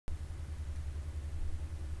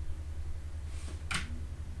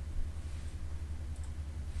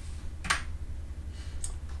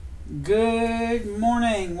Good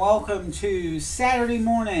morning. Welcome to Saturday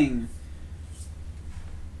morning,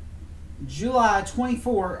 June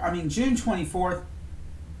 24th,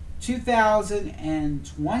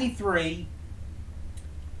 2023.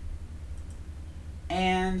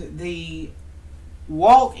 And the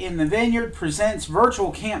Walk in the Vineyard presents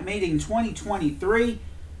Virtual Camp Meeting 2023,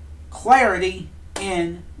 Clarity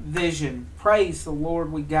in Vision. Praise the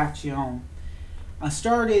Lord, we got you on. I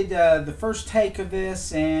started the first take of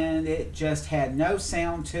this and it just had no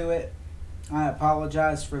sound to it. I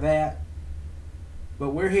apologize for that. But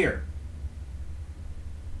we're here.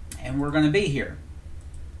 And we're going to be here.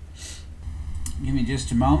 Give me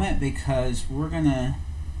just a moment because we're going to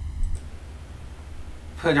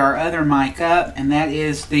put our other mic up, and that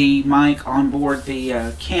is the mic on board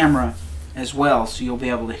the camera as well, so you'll be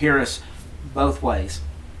able to hear us both ways.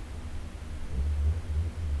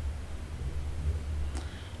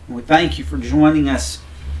 We thank you for joining us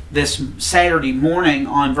this Saturday morning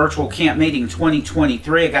on Virtual Camp Meeting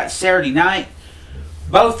 2023. I got Saturday night.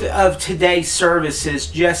 Both of today's services,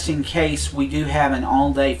 just in case we do have an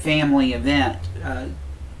all-day family event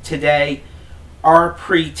today, are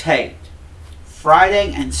pre-taped.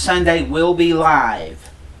 Friday and Sunday will be live.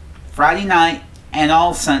 Friday night and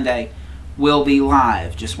all Sunday will be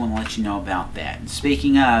live. Just want to let you know about that. And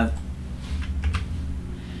speaking of,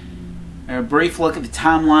 a brief look at the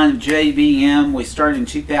timeline of JBM. We started in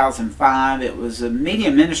 2005. It was a media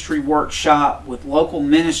ministry workshop with local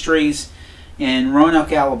ministries in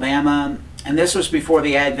Roanoke, Alabama. And this was before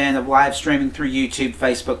the advent of live streaming through YouTube,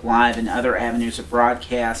 Facebook Live, and other avenues of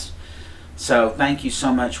broadcast. So thank you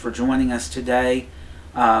so much for joining us today.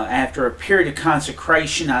 After a period of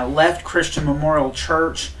consecration, I left Christian Memorial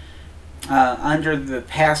Church under the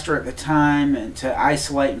pastor at the time and to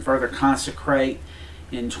isolate and further consecrate.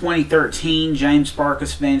 In 2013, James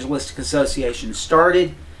Barkus Evangelistic Association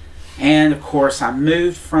started, and of course I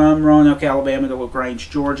moved from Roanoke, Alabama to LaGrange,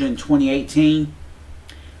 Georgia in 2018.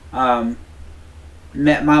 Met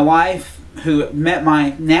my wife, who met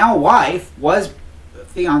my now wife, was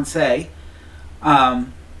fiance at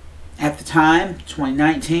the time,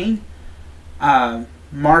 2019.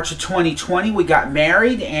 March of 2020 we got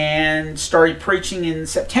married and started preaching in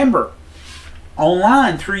September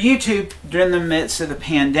online through YouTube during the midst of the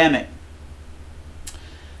pandemic.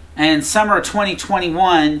 And summer of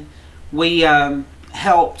 2021 we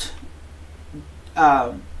helped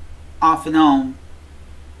off and on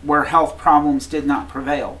where health problems did not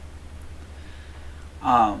prevail.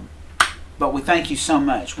 But we thank you so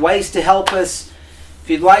much. Ways to help us: if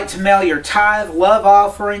you'd like to mail your tithe, love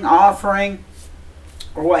offering,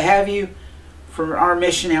 or what have you for our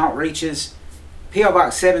mission outreaches, P.O.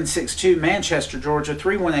 Box 762, Manchester, Georgia,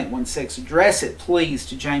 31816. Address it, please,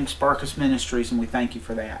 to James Barkus Ministries, and we thank you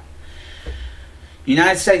for that.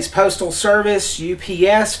 United States Postal Service,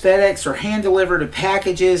 UPS, FedEx, or hand-delivered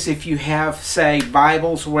packages if you have, say,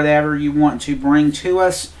 Bibles or whatever you want to bring to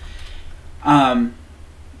us.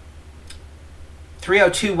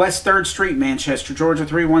 302 West 3rd Street, Manchester, Georgia,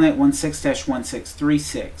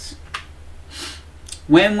 31816-1636.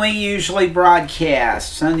 When we usually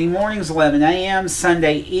broadcast: Sunday mornings 11 a.m.,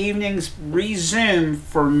 Sunday evenings resume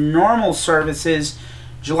for normal services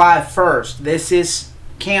July 1st. This is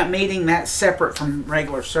camp meeting, that's separate from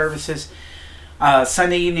regular services.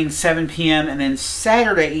 Sunday evening 7 p.m. and then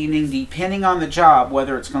Saturday evening, depending on the job,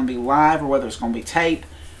 whether it's going to be live or whether it's going to be taped,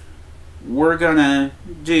 we're going to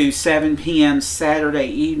do 7 p.m. Saturday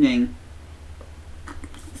evening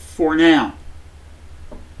for now.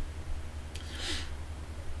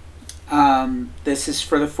 This is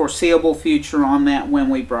for the foreseeable future on that when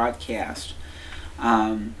we broadcast.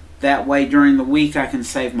 That way during the week I can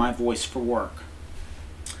save my voice for work.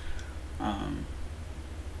 And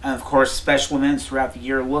of course, special events throughout the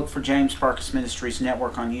year. Look for James Barkus Ministries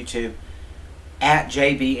Network on YouTube, at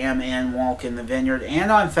JBMN Walk in the Vineyard,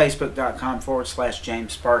 and on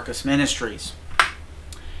Facebook.com/James Barkus Ministries.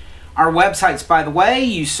 Our websites, by the way,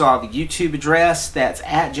 you saw the YouTube address. That's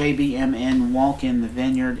at JBMN Walk in the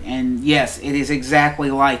Vineyard. And yes, it is exactly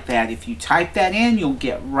like that. If you type that in, you'll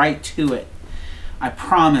get right to it. I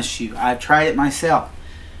promise you. I've tried it myself.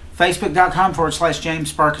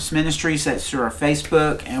 Facebook.com/James Barkus Ministries. That's through our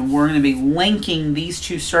Facebook. And we're going to be linking these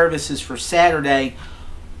two services for Saturday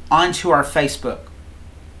onto our Facebook.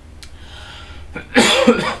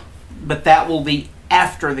 But that will be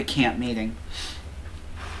after the camp meeting,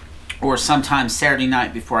 or sometime Saturday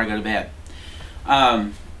night before I go to bed.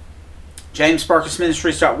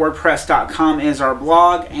 JamesBarkusMinistries.wordpress.com is our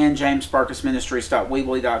blog, and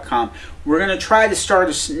JamesBarkusMinistries.weebly.com. We're going to try to start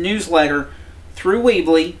a newsletter through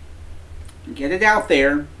Weebly and get it out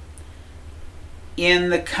there. in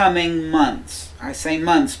the coming months. I say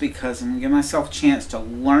months because I'm going to give myself a chance to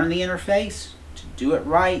learn the interface, to do it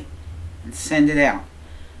right, and send it out.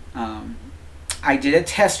 I did a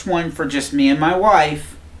test one for just me and my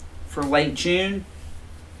wife for late June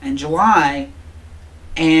and July,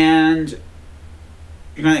 and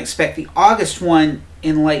you're going to expect the August one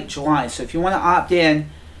in late July. So if you want to opt in,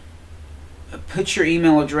 put your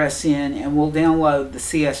email address in and we'll download the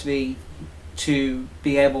CSV to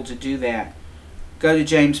be able to do that. Go to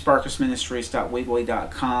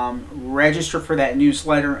jamesbarkusministries.weebly.com, register for that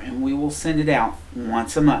newsletter, and we will send it out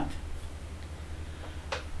once a month.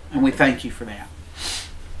 And we thank you for that.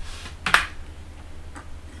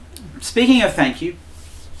 Speaking of thank you,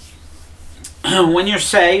 when you're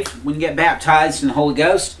saved, when you get baptized in the Holy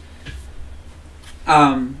Ghost,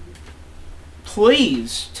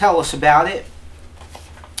 please tell us about it.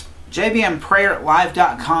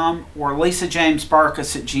 JBMPrayerLive.com or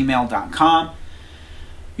LisaJamesBarkus@gmail.com.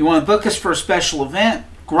 You want to book us for a special event?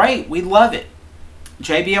 Great, we'd love it.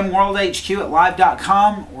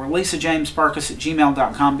 JBMWorldHQ@live.com or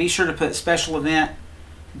LisaJamesBarkus@gmail.com. Be sure to put special event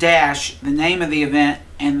dash the name of the event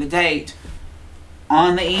and the date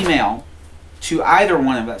on the email to either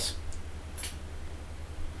one of us.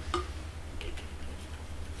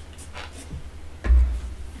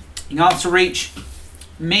 You can also reach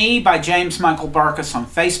me by James Michael Barkus on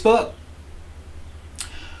Facebook,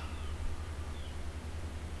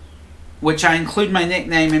 which I include my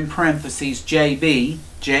nickname in parentheses, JB,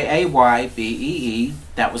 J-A-Y-B-E-E.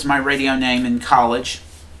 That was my radio name in college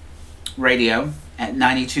radio at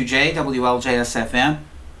 92J, WLJS-FM.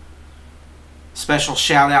 Special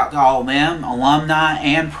shout out to all of them, alumni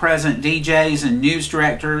and present DJs and news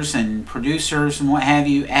directors and producers and what have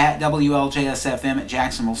you at WLJS-FM at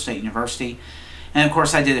Jacksonville State University. And of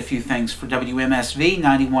course I did a few things for WMSV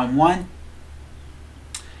 91.1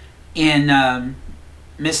 in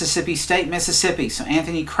Mississippi State, Mississippi. So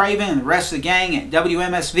Anthony Craven and the rest of the gang at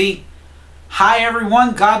WMSV. Hi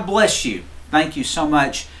everyone, God bless you. Thank you so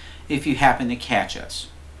much if you happen to catch us.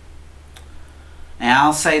 And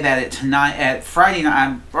I'll say that at Friday night.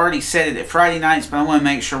 I've already said it at Friday nights, but I want to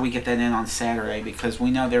make sure we get that in on Saturday because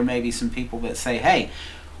we know there may be some people that say, hey,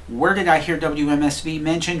 where did I hear WMSV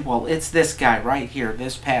mentioned? Well, it's this guy right here,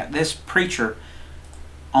 this preacher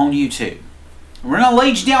on YouTube. We're going to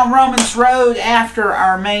lead you down Romans Road after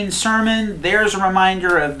our main sermon. There's a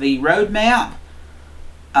reminder of the road map.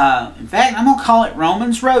 In fact, I'm going to call it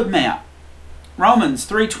Romans Road Map. Romans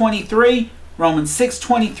 3:23, Romans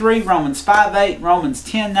 6:23, Romans 5:8, Romans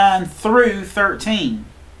 10:9 through 13.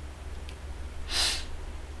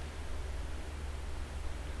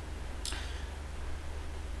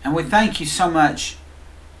 And we thank you so much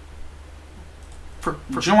for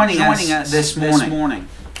joining us this morning.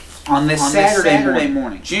 On this Saturday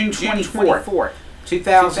morning, June 24th,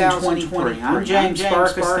 2023. I'm James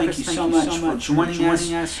Barkus. Thank you so much for joining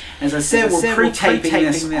us. As I said, we're pre-taping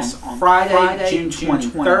this on Friday, June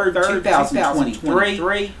 23rd,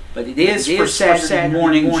 2023. But it is for Saturday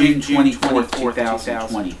morning, June 24th,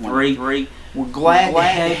 2023. We're glad to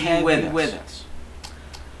have you with us.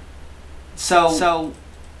 So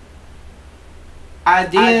I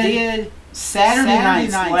did Saturday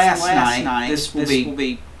nights last night. This will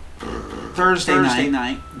be Thursday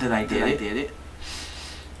night that I did it.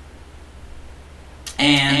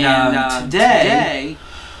 And today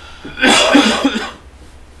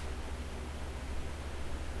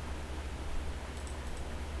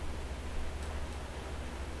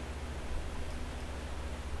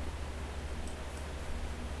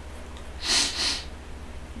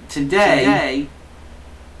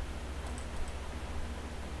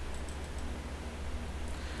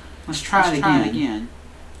let's try it again.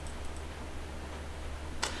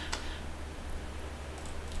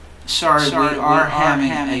 Sorry, we are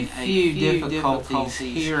having a few difficulties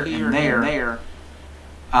here and there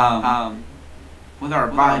with our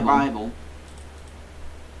Bible.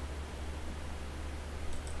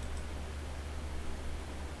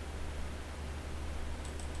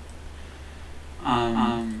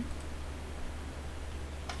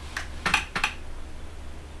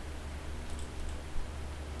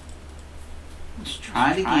 Let's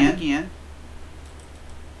try it again.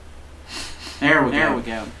 There we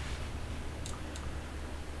go.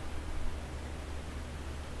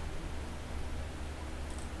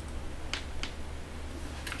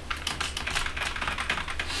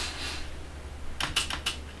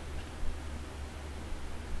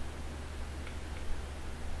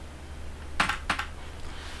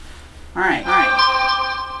 All right.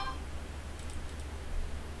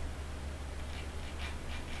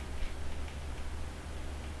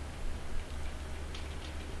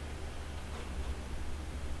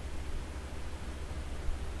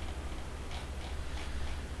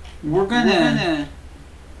 we're gonna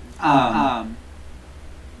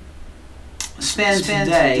spend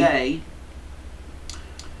today.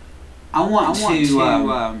 I want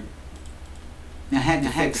to. I had to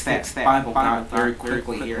fix that Bible very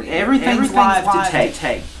quickly here. Everything's live to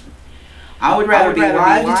tape. I would rather be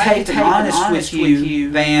live to tape and honest with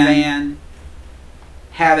you than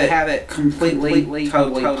have it completely,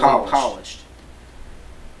 totally polished.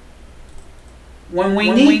 When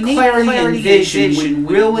we need clarity and vision,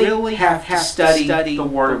 we really have to study the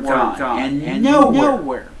Word of God. And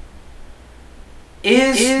nowhere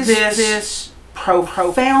is this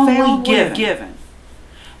profoundly given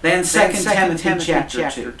than 2 Timothy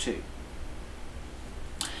chapter 2.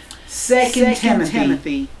 2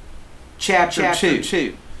 Timothy chapter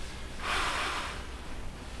 2.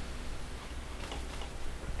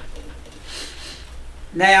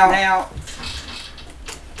 Now,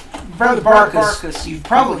 Brother Barkus, you've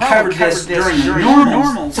probably covered this during a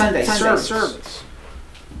normal Sunday service.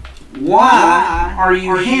 Why are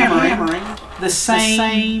you hammering the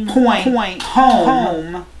same point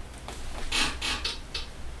home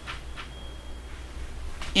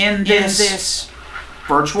in this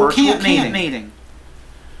virtual camp meeting?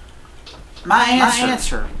 My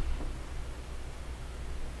answer.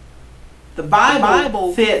 The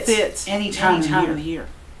Bible fits any time of the year.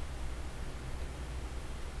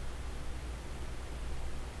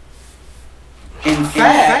 In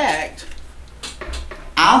fact,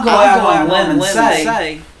 I'll go out on a limb and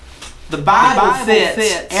say the Bible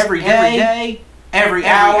fits every day, every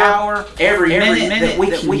hour, every minute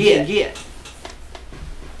that we can get.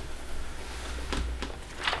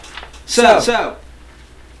 So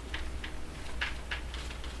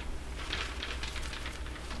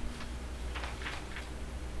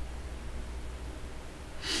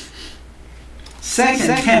 2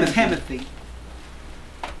 Timothy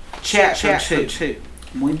chapter 2.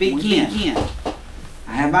 We begin.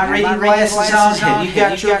 I have my reading glasses on. Have you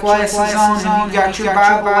got your glasses on? Have you got your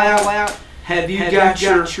Bible out? Have you got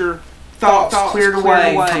your thoughts cleared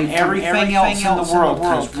away from everything else in the world?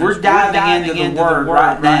 Because we're diving into the Word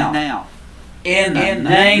right now. In the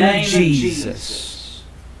name of Jesus.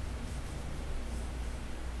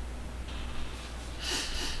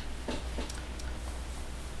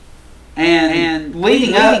 And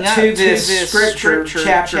leading up to this scripture,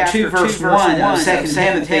 chapter 2, verse 1 of 2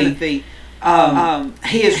 Timothy,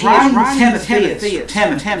 he is writing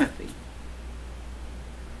Timothy.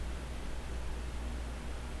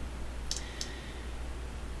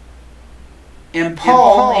 And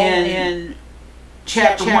Paul in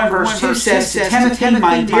chapter 1, verse 2 says, to Timothy,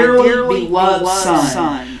 my dearly beloved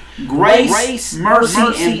son, grace, mercy,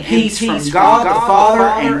 and peace from God the Father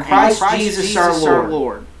and Christ Jesus our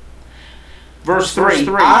Lord. Verse 3,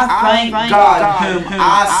 I thank God whom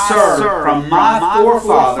I serve from my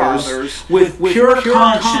forefathers with pure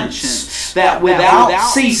conscience, that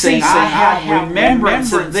without ceasing I have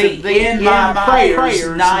remembrance of thee in my prayers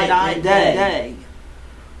night and day,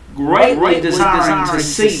 greatly desiring to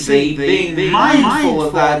see thee, being mindful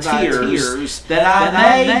of thy tears, that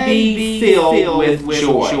I may be filled with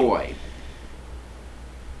joy.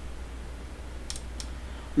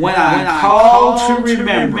 When I call to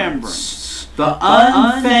remembrance the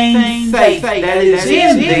unfeigned faith that is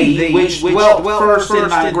in thee, which dwelt first in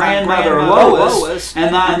thy grandmother Lois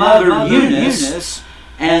and thy mother Eunice,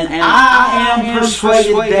 and I am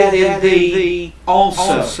persuaded that in thee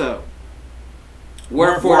also.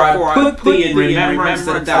 Wherefore I put thee in remembrance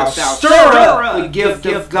that thou stir up the gift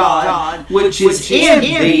of God, which is in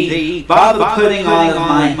thee, by the putting on of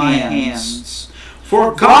my hands.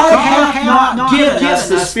 For God hath not given us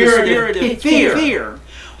the spirit of fear,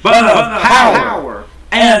 but of power,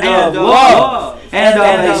 and of love, and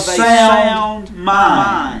of a sound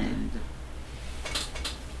mind.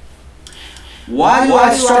 Why do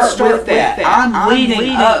I start with that? I'm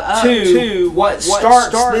leading up to what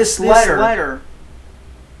starts this letter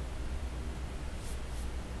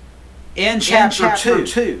in chapter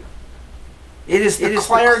 2. It is the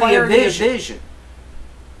clarity of vision.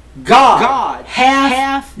 God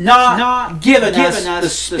hath not given us the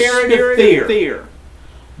spirit of fear,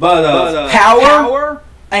 but of power,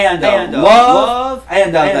 and of love,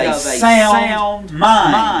 and of a sound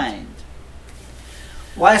mind.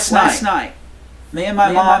 Last night, me and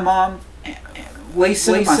my mom,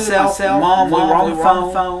 Lisa and myself, Mom, we were on the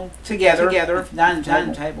phone together at the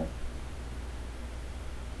dining table.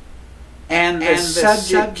 And the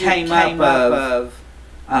subject came up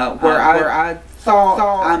of where I thought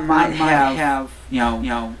I might have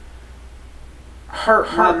hurt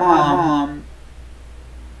my mom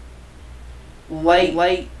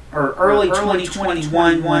late or early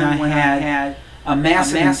 2021 when I had a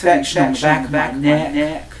massive infection on the back of my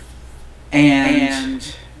neck,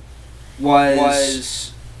 and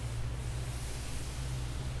was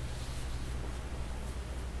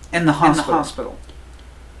in the hospital.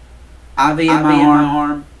 IV in my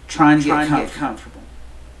arm, trying to get comfortable.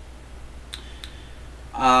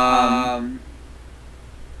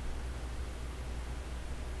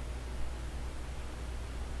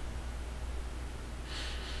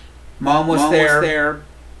 Mom was there,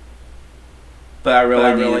 but I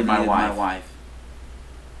really needed my wife.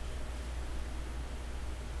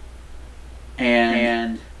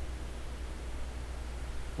 And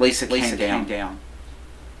Lisa came down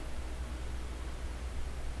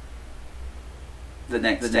the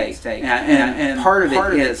next day. And part of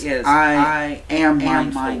it is I am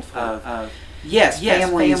mindful of yes,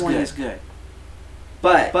 family is good.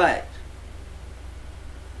 But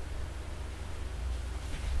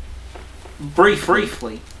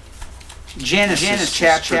briefly, Genesis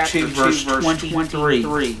chapter 2 verse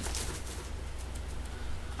 23.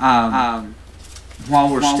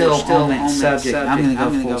 While we're still on that subject, I'm going to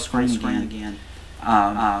go full screen again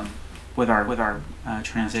with our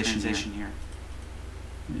transition here.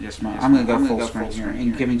 Just a moment. I'm going to go full screen here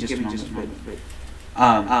and give me just a moment.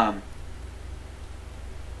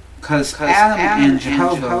 Because Adam and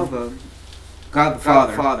Jehovah, God the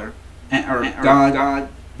Father, or God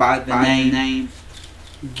by the name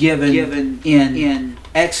given in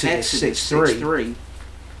Exodus 6:3,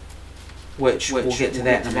 which we'll get to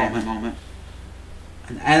that in a moment.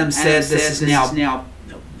 And Adam said, "This is now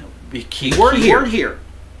be key word here."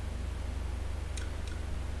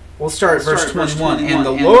 We'll start at verse 21. And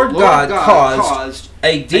the Lord God caused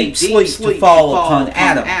a deep sleep to fall upon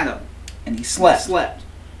Adam, and he slept.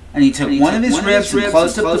 And he took one of his ribs and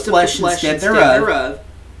closed up the flesh instead thereof.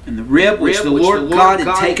 And the rib which the Lord God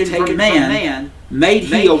had taken from man, made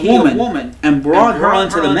he a woman, and brought her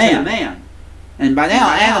unto the man. And by now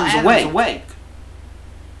Adam's awake.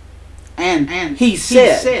 And he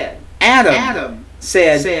said, Adam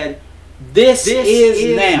said, This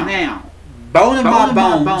is now bone of my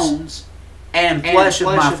bones, and flesh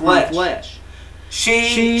of my flesh.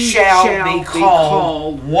 She shall be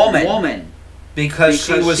called woman, because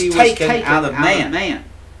she was taken out of man.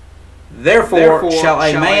 Therefore shall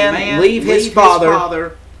a man leave his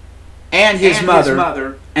father and his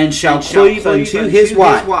mother, and shall cleave unto his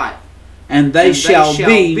wife, and they shall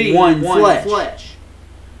be one flesh.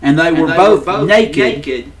 And they were both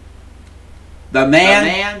naked, the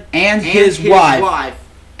man and his wife,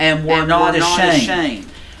 and were not ashamed.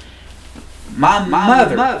 My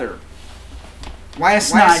mother,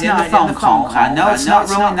 last night in the phone call, I know it's not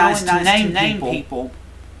really nice to name people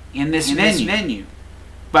in this venue,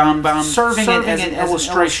 but I'm serving it as an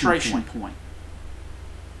illustration point.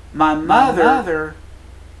 My mother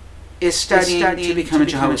is studying to become a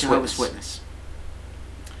Jehovah's Witness.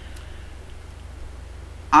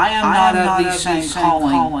 I am not of the same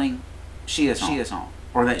calling she is on,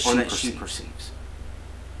 or that she perceives.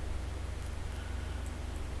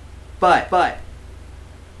 But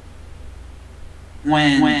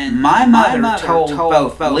when my mother told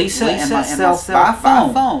both Lisa and myself by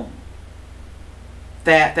phone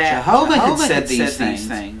that Jehovah had said these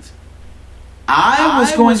things, I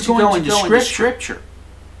was going to go into Scripture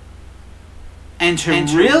and to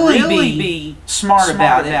really be smart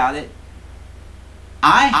about it.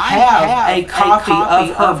 I have a copy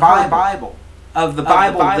of her Bible, of the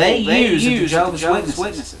Bible they use as Jehovah's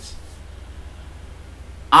Witnesses.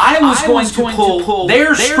 I was going to pull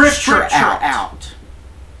their Scripture out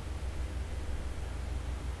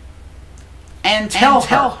and tell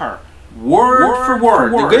her, word for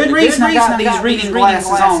word. The good reason I got these reading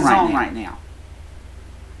glasses on right now.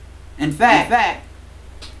 In fact,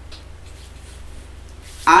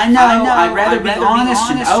 I know I'd rather be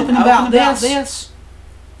honest and open about this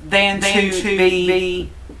than to be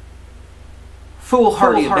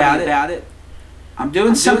foolhardy about it. I'm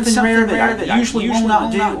doing something rare that I usually will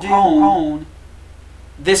not do on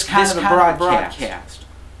this kind of a broadcast.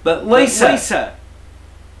 But Lisa,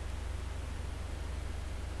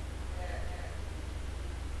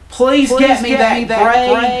 please get me that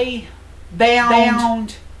gray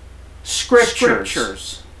bound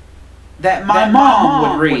scriptures that my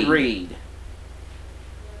mom would read.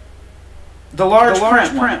 The large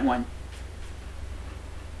print one.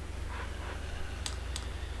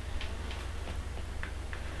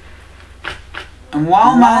 And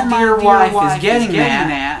while my dear wife is getting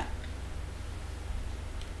that,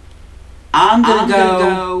 I'm going to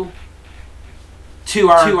go to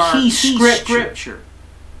our key scripture.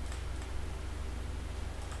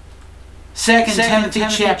 2 Timothy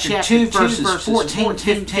chapter 2 verses 14,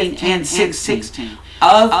 15, and 16.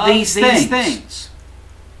 Of these things,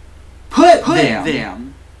 put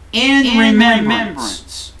them in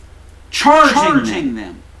remembrance, charging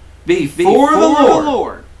them before the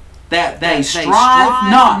Lord, that they strive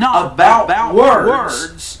not about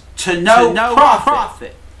words to no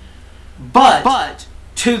profit, but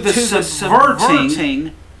to the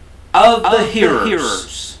subverting of the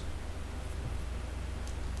hearers.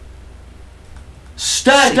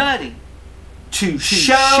 Study to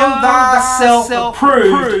show thyself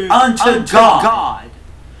approved unto God,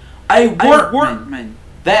 a workman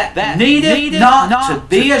that needeth not to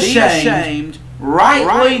be ashamed,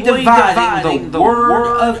 rightly dividing the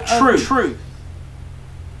word of truth.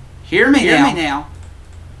 Hear me now.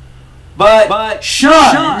 But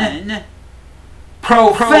shun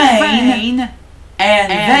profane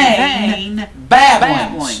and vain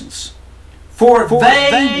babblings, for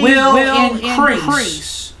they will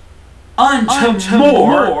increase unto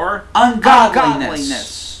more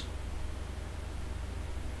ungodliness.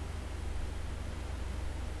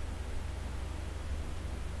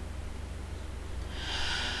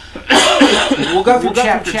 We'll go through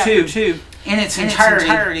chapter 2 in its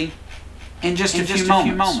entirety in just a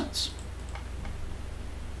few moments.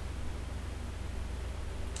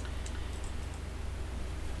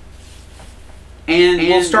 And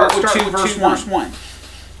we'll start with 2 verse 1.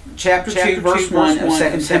 Chapter 2 verse 1 of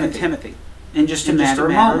 2 Timothy. In just a matter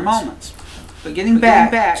of moments. But getting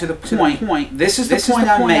back to the point, this is the point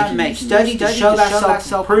I'm making. Study to show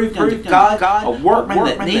thyself approved unto God, a workman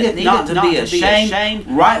that needeth not to be ashamed,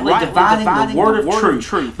 rightly dividing the word of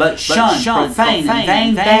truth. But shun profane and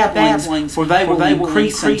vain babblings, for they will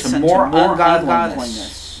increase unto more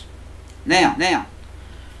ungodliness. Now,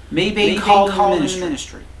 me being called into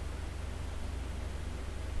ministry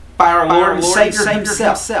by our Lord and Savior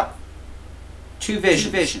himself. Two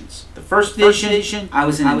visions. The first vision, I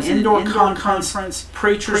was in an indoor conference.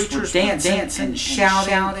 Preachers were dancing,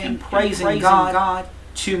 shouting, and praising God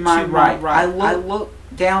to my right. I looked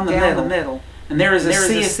down the middle, and there is a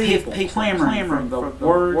sea of people clamoring for the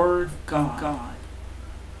Word of God.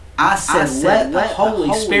 I said, let the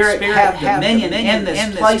Holy Spirit have dominion in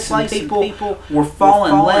this place, and people were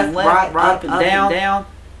falling left, right, up and down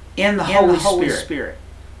in the Holy Spirit.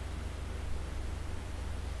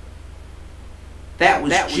 That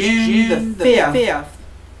was June the 5th,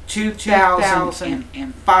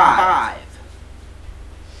 2005.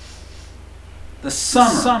 The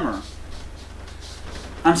summer.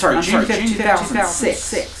 I'm sorry, June 5th,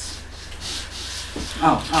 2006.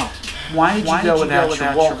 Oh. Why did you go without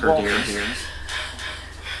your walker, dear?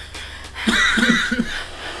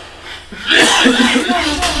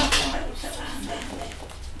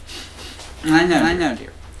 I know,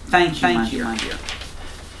 dear. Thank you, my dear.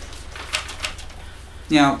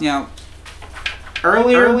 Now,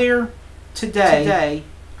 earlier today,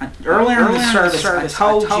 earlier in the service, I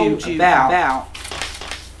told you about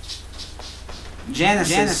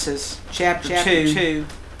Genesis chapter 2,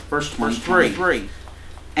 verse 23.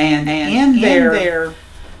 And in their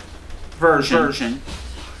version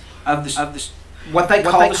of this, what they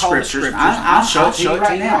call the scriptures, I'll show it to you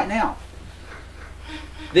right now.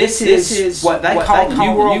 This is what they call the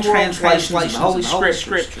New World Translation of the Holy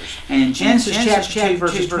Scriptures. And in Genesis chapter 2,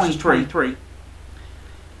 verses 23,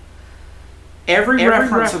 every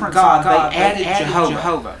reference of God, they added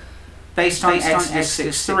Jehovah, based on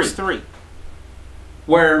Exodus 6:3,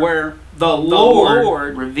 where the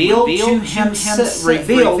Lord revealed to his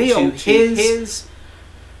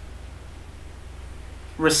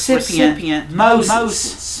recipient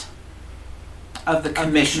Moses of the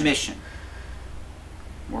commission.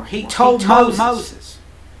 Where he told Moses,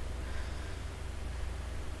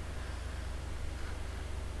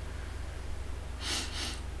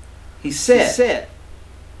 he said,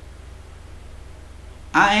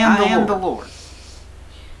 I am the Lord.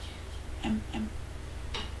 And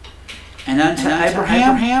unto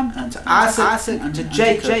Abraham, unto Isaac, unto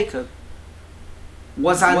Jacob,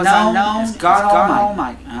 was I known as God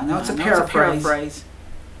Almighty. I know it's a paraphrase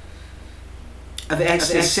of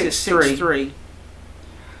Exodus 6:3.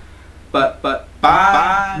 But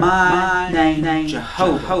by my name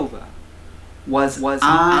Jehovah was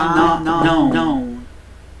I not known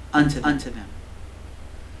unto them.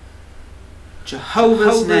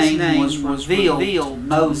 Jehovah's name was revealed to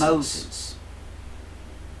Moses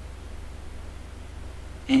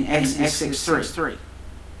in Exodus 6:3.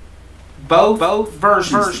 Both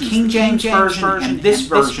versions, the King James Version and this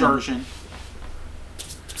version,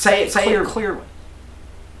 say it clearly.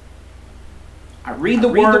 I read the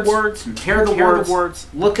words, compare the words,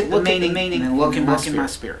 look at the meaning, and then look in my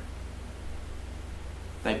spirit.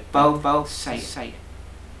 both say it.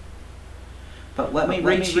 But let me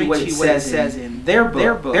read to you what it says in their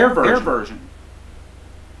book, their version.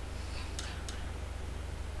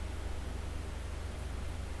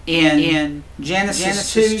 In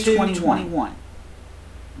Genesis 2:21,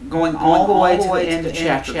 going all the way to the end of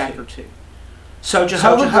chapter 2. So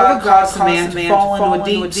Jehovah God caused the man to fall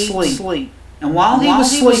into a deep sleep. And while he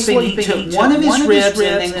was sleeping, he took one of his ribs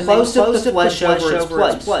and then closed up the flesh over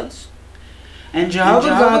its place. And Jehovah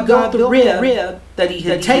God got the rib that he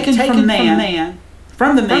had taken from the man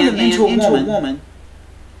into a woman,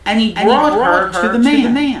 and he brought her to the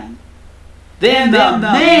man. Then the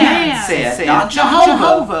man said, not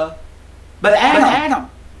Jehovah, but Adam.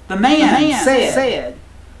 The man said,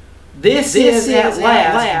 this is at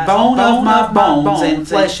last bone of my bones and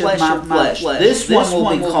flesh of my flesh. This one will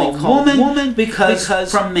be called woman because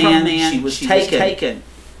from man she was taken.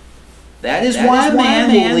 That is why a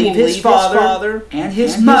man will leave his father and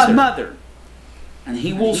his mother, and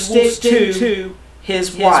he will stick to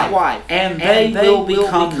his wife, and they will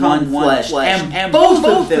become one flesh. And both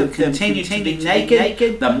of them continued to be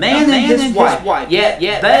naked, the man and his wife, yet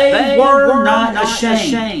they were not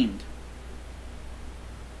ashamed.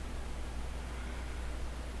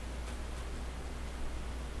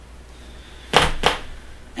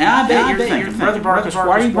 And I bet you're thinking, Brother Barkus, why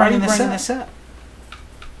are you bringing this up?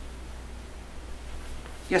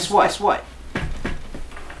 Guess what?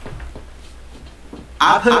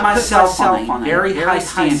 I put myself on a very high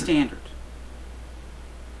standard.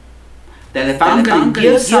 That if I'm going to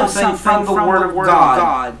give something from the Word of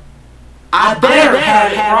God, I better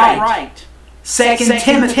have it right. 2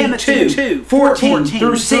 Timothy 2:14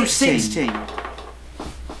 through 16.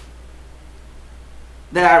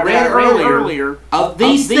 That I read earlier, of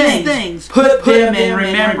these things, put them in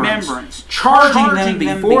remembrance, charging them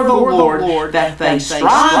before the Lord that they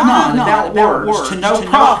strive not about words to no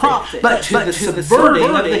profit, but to the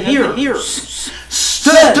subverting of the hearers.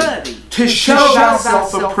 Study to show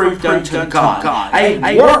thyself approved unto God,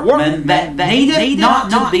 a workman that needeth not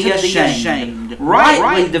to be ashamed,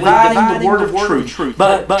 rightly dividing the word of truth.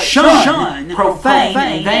 But shun profane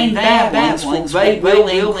and vain babblings, for they will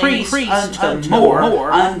increase unto more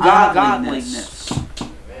ungodliness.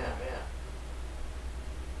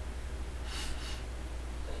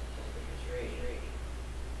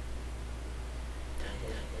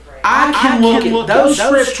 I can look at those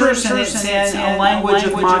scriptures and it's in a language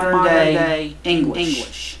of modern day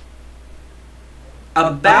English.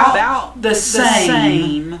 About the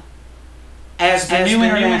same as the New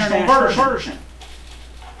International Version.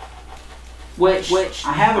 Which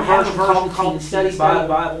I have a version called the Study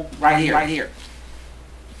Bible right here.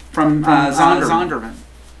 From Zondervan.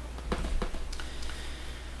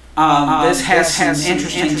 This has some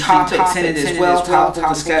interesting topics in it as well, topical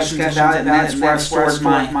discussions about it, and that's where I stored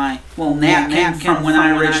my little napkin from when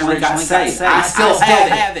I originally got saved. I still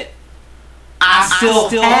have it. I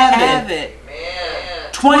still have it.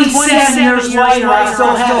 27 years later, I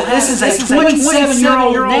still have it. This is a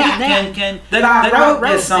 27-year-old napkin that I wrote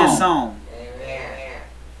this on.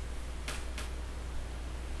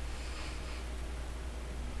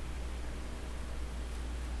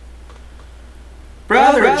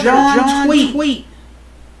 Brother John Tweet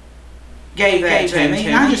gave that to me,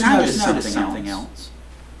 and I just noticed something else.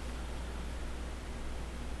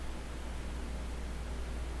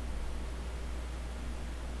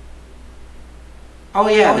 Oh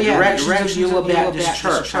yeah, the directions of Beulah Baptist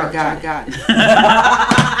Church. I got it.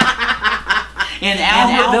 In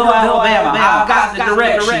Albertville, Alabama, I've got the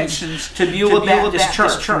directions to Beulah Baptist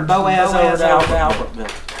Church from Boaz over to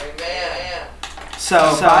Albertville. So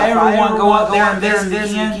if I ever want to go up there and visit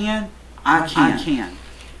again, I can.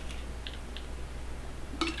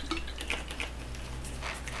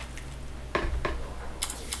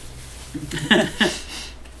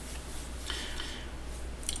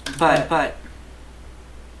 But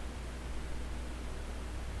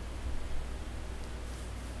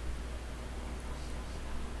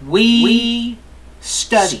we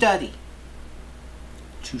study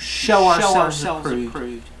to show ourselves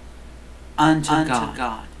approved unto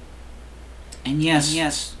God. And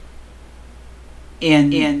yes,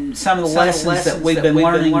 in some of the lessons that we've been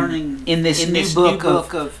learning in this new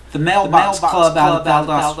book of the Mailbox Club out of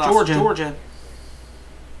Valdosta, Georgia,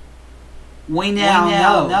 we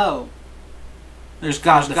now know there's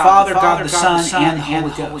God the Father, God the Son, and the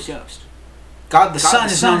Holy Ghost. God the Son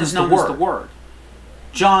is known as the Word.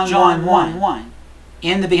 John 1:1.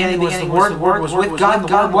 In the beginning was the Word was with God, and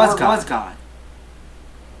the Word was God.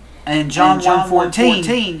 And John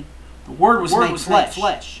 1:14, the Word was made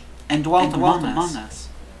flesh and dwelt among us.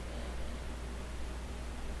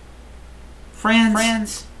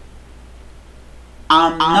 Friends,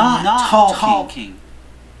 I'm not talking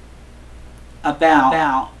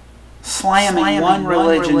about slamming one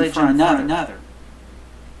religion for another.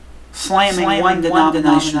 Slamming one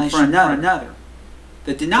denomination for another.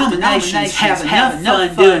 The denominations have enough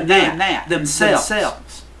fun doing that themselves.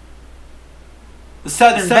 The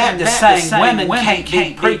Southern Baptists saying women can't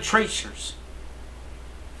be preachers.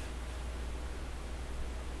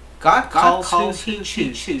 God calls who He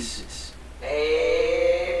chooses.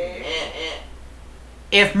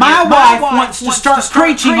 If my wife wants to start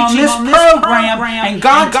preaching on this program and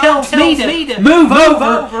God tells me to move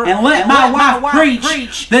over and let my wife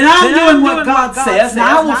preach, then I'm doing what God says, and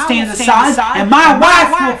I will stand aside and my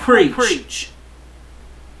wife will preach.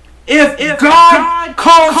 If God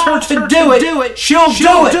calls her to do it, she'll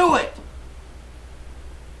do it.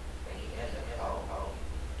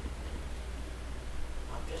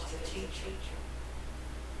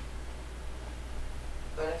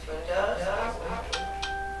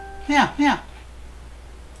 Yeah.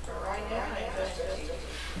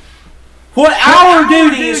 What our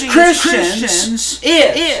duty as Christians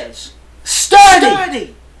is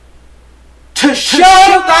study to show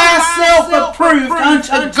thyself approved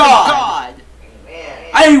unto God,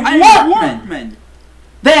 a workman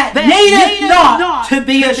that needeth not to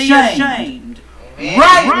be ashamed,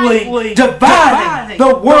 rightly dividing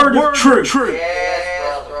the word of truth.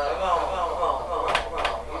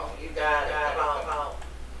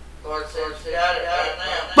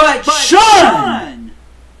 But shun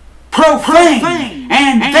profane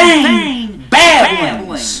and vain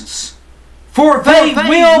babblings, for they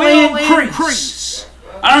will increase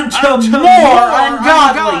unto more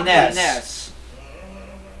ungodliness.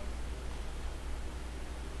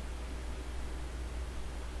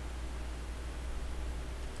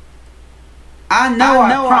 I know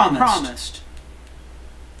I promised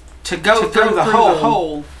to go through the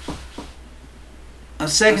whole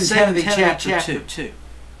of 2 Timothy chapter 2.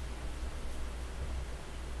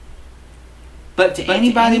 But to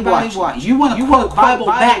anybody watching, you want to quote Bible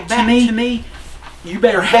back to me, you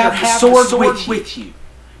better have the sword with you.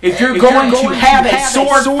 If you're going to have a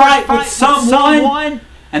sword fight with someone,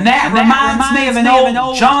 and that reminds me of an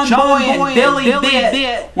old John Boy and Billy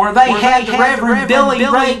bit where they had the Reverend Billy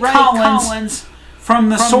Ray Collins from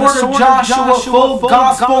the Sword of Joshua, full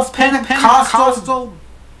gospel, Pentecostal,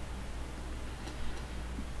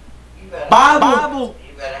 Bible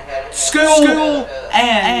school,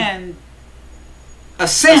 and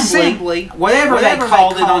assembly, whatever they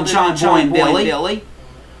called it on John Boy and Billy,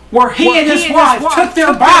 where he and his wife took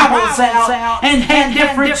their Bibles out and had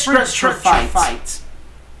different scripture fights.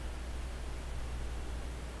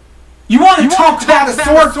 You want to talk about a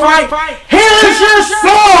sword fight? Here's your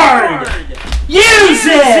sword! Use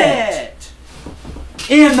it!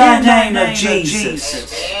 In the name of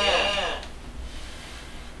Jesus.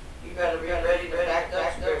 You better be ready to back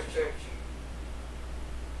up scripture.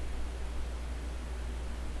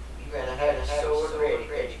 You better have a sword ready.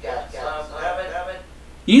 You got some of it.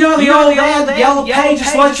 You know the old yellow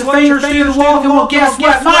pages, let your fingers do the walking. Well, guess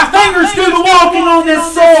what? My fingers do the walking on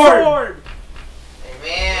this sword.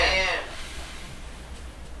 Amen.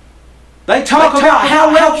 They talk about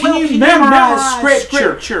how well can you memorize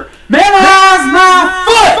scripture. Memorize my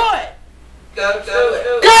foot. Go to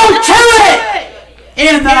it. Go to it.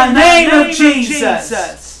 In the name of Jesus.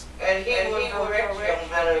 And He will correct you on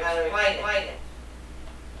how to explain it.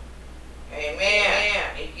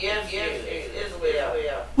 Amen. He gives you His will.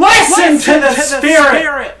 Listen to the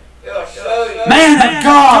Spirit. Man of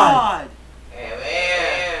God.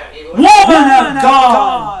 Amen. Woman of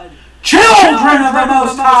God. Children of the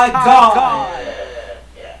Most High God.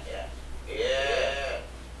 Yeah.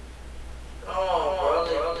 Come on,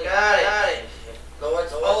 brother. You got it.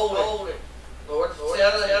 Lord's holding. Lord's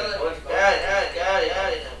telling you. Lord's got it.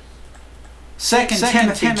 2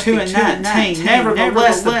 Timothy 2 and 19.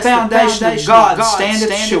 Nevertheless, the foundation of God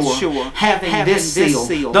standeth sure, having this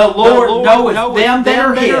seal. The Lord knoweth them that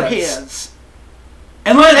are His.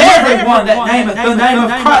 And let everyone that nameth the name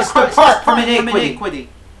of Christ depart from iniquity.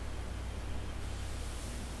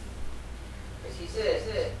 He says,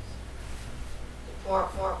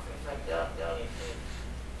 depart from me.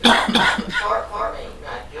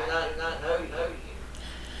 I do not know you.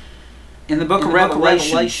 In the book of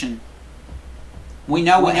Revelation, we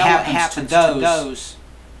know what happens to those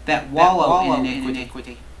that wallow in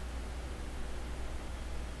iniquity.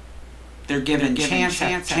 They're given chance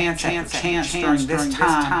after chance during this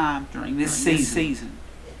time, during this season,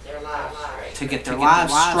 to get their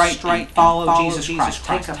lives straight, follow Jesus Christ.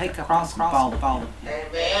 Take up the cross and follow Him.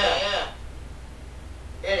 Amen.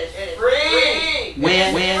 It is free.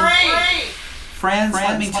 When Friends,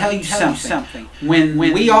 let me tell you something. When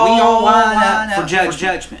we all line up for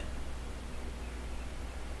judgment,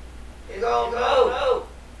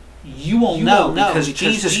 you will know because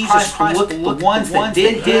Jesus Christ will look at the ones that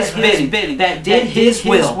did His bidding, that did His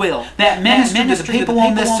will, that ministered to the people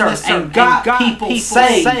on this earth and got people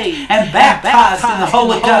saved and baptized in the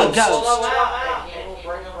Holy Ghost.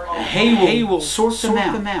 And He will sort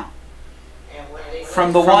them out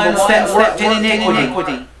from the ones that worked in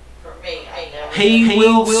iniquity. He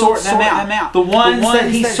will sort them out. The ones that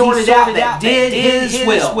He sorted out that did His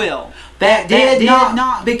will, that did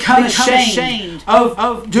not become ashamed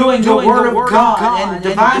of doing the Word of God and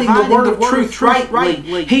dividing the Word of truth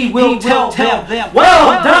rightly. He will tell them,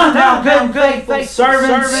 well done, thou good and faithful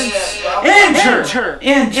servants. Enter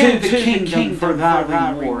into the kingdom for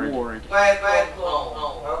thy reward.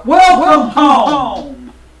 Welcome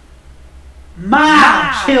home,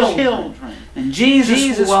 my children. And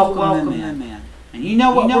Jesus will welcome them in. And you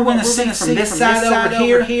know what we're going to see from this side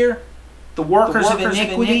over here? The workers of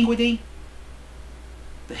iniquity,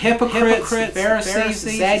 the hypocrites, the Pharisees,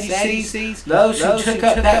 the Sadducees, those who took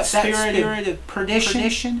up that spirit of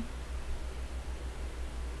perdition.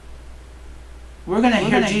 We're going to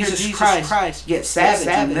hear Jesus Christ get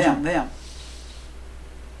savage on them.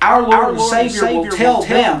 Our Lord and Savior will tell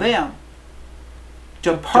them,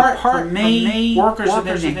 depart from me, workers of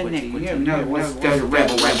iniquity. Let's go to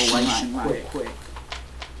Revelation quick.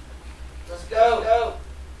 Let's go.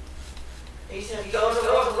 He said, go to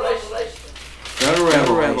Revelation. Go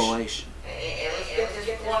to Revelation. And let's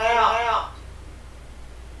get one out.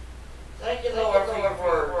 Thank you, Lord, for your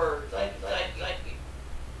word. Thank you.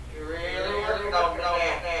 You're really working on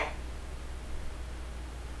it now.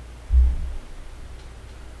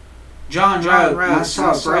 John wrote, I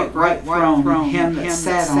saw a great white throne, and Him that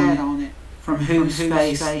sat on it, from whose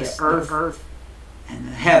face the earth and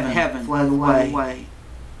the heaven fled away.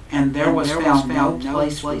 And there was found no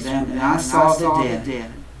place for them. And I saw the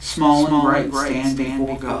dead, small and great, stand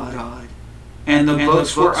before God. And the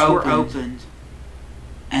books were opened.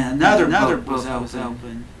 And another book was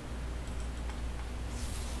opened,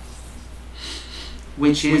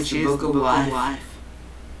 which is the book of life.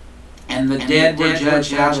 And the dead were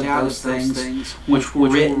judged out of those things which were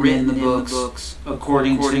written in the books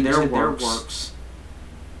according to their works.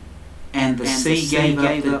 And the sea gave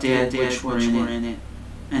up the dead which were in it.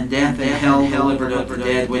 And death and hell delivered up the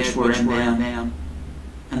dead which were in them.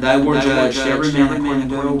 And they were judged every man according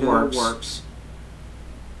to their works.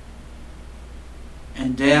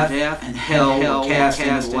 And death and hell were cast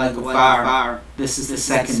into the lake of fire. This is the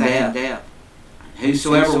second death.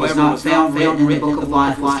 Whosoever was not found written in the book of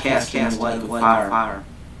life was cast into the lake of fire.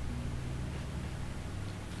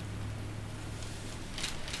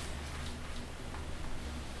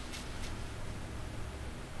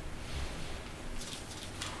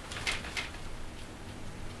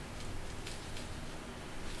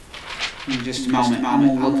 In just a moment, I'm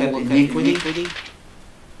going to look up iniquity,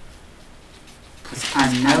 because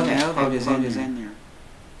I know that quote is in there.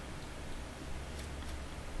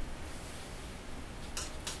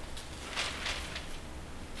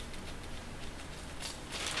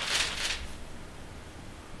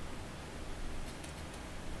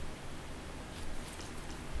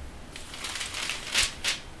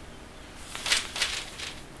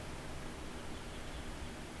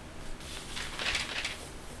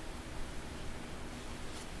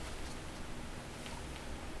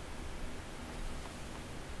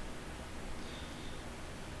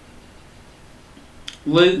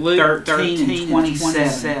 Luke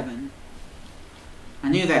 13:27. I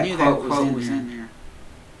knew that quote was in there.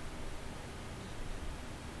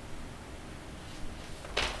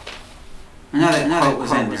 I know that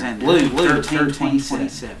quote was in there. Luke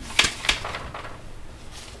 13:27.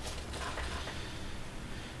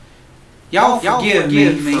 Y'all forgive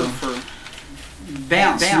me for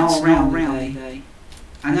bouncing all around today.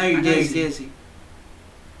 I know you're dizzy.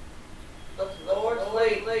 Let the Lord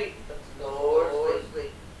lead. Let the Lord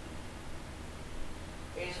lead.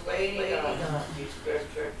 He's waiting on His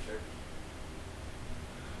scripture.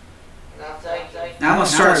 And I thank you. Now I'm going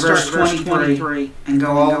to start at verse 23 and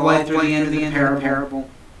go all the way through the end of the parable.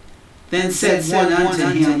 Then said one unto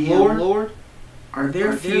him, Lord, are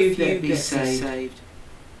there few that be saved?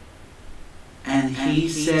 And he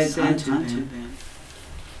said unto them,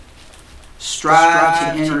 strive to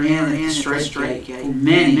enter in at the strait gate. For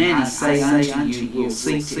many, I say unto you, will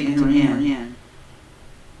seek to enter in,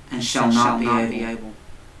 and shall not be able.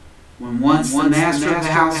 When once the master of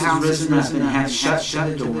the house is risen up and hath shut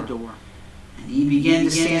the door, and ye begin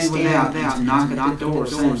to stand without, and to knock at the door,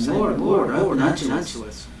 saying, Lord, Lord, open unto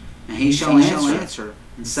us. And he shall answer,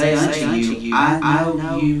 and say unto you, I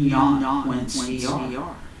know you not whence ye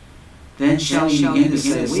are. Then shall you begin to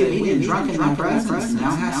say, we have eaten and drunk in thy presence, and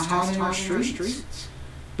thou hast taught in our streets.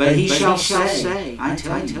 But he shall say, I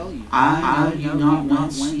tell you, I know you not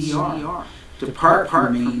whence ye are. Depart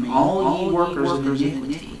from me, all ye workers of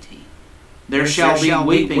iniquity. There shall be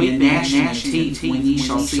weeping and gnashing of teeth when ye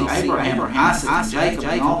shall see Abraham, Isaac, and Jacob,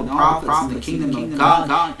 and all the prophets in the kingdom of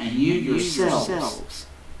God, and you yourselves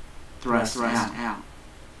thrust out.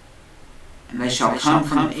 And they shall come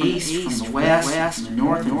from the east, from the west, from the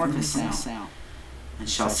north, and from the south, and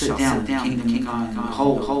shall sit down in the kingdom of God. And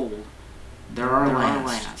behold, there are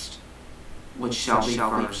last, which shall be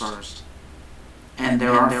first, and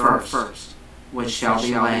there are first, which shall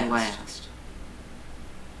be last.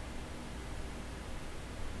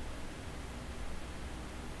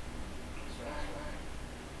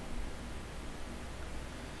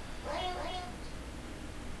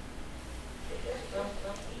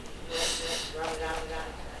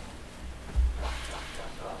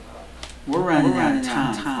 We're running out of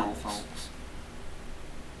time, folks.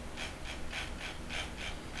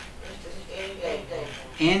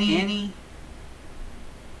 Any?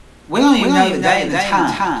 We don't even know the day and the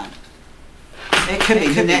time. It could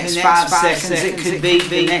be the next 5 seconds. It could be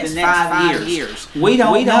the next 5 years. We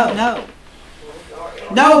don't know.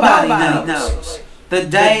 Nobody knows the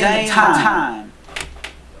day and the time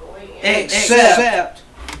except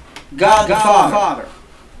God the Father.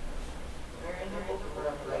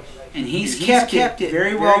 And He's kept it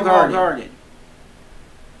very well guarded.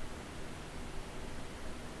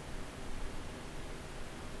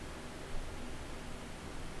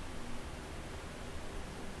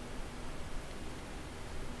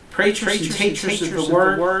 Preachers and teachers of the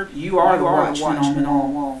Word, you are the watchman on the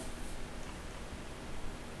wall.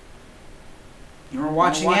 You are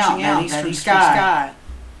watching out in that eastern sky.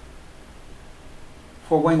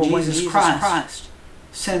 For when Jesus Christ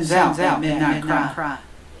sends out that midnight cry,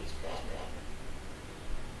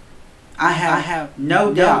 I have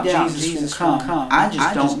no doubt Jesus will come. I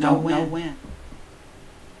just don't know when.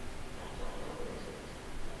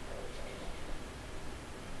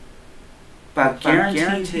 But I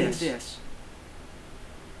guarantee this.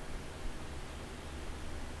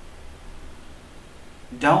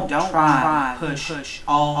 Don't try to push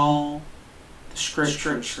all the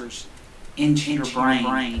scriptures into your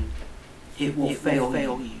brain. It will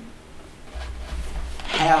fail you.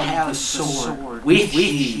 Have the sword with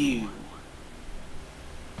you.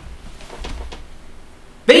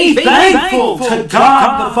 Be thankful to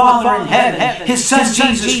God the Father in heaven, His Son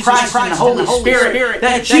Jesus Christ and the Holy Spirit,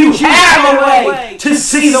 that you have a way to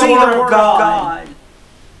see the Word of God.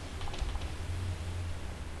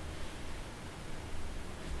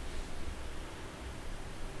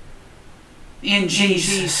 In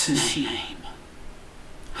Jesus' name.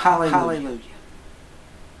 Hallelujah.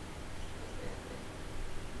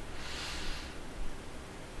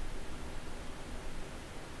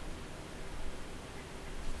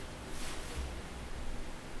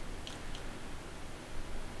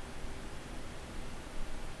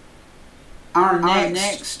 Our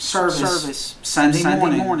next service Sunday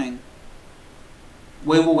morning,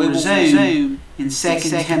 we will resume in 2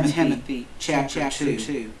 Timothy chapter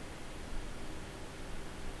 2.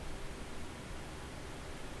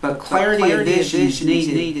 But clarity of vision is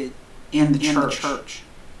needed in the church.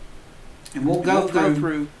 And we'll go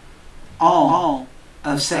through all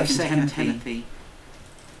of 2 Timothy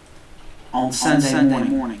on Sunday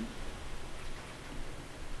morning.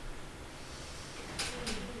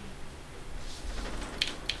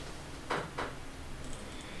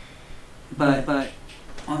 But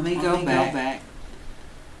let me go back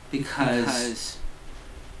because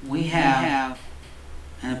we have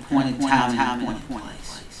an appointed time and appointed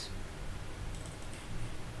place.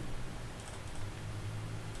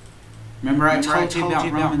 Remember I told you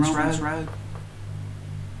about Romans Road?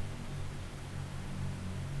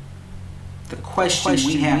 The question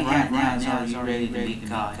we have right now is, are you ready to meet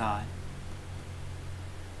God?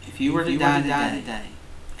 If you were to die today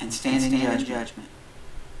and stand in judgment,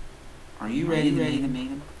 are you ready to meet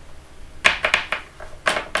Him?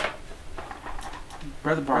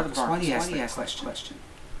 Brother Barks, why do you ask that question?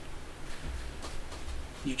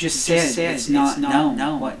 You just said it's not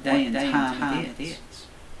known what day and time it is.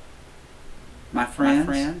 My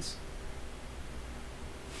friends,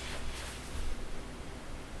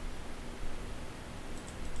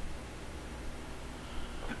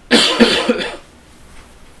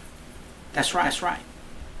 that's right.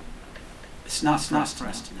 It's not for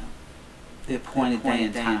us to know the appointed day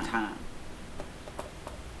and time.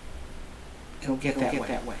 It'll get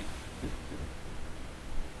that way.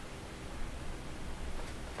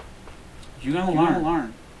 You're going to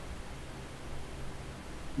learn.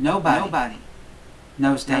 Nobody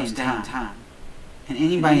knows day and time. And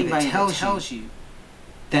anybody that tells you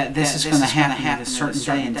that this is going to happen at a certain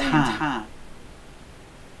day and time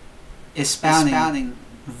is spouting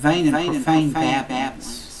vain and profane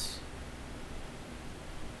babblings.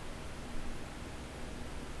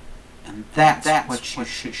 And that's what you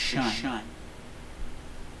should shun.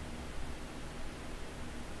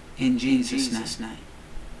 In Jesus' name.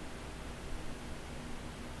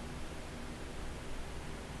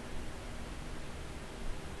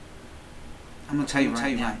 I'm going to tell you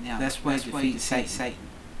right now, the best way to defeat Satan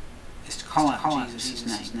is to call out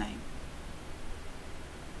Jesus' name.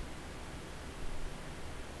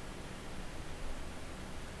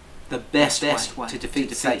 The best way to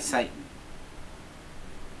defeat Satan.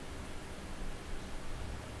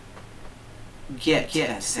 Get to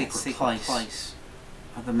that secret place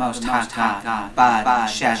of the Most High God, abide in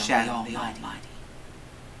the shadow of the Almighty.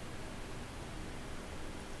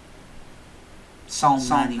 Psalm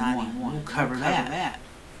 91. We'll cover that.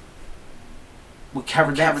 We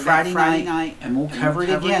covered that Friday night, and we'll cover it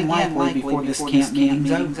again likely before this camp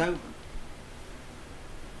meeting's over.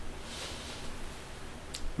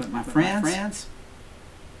 But my friends,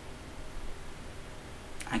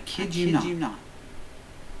 I kid you not.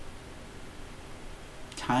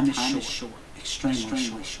 Time is short.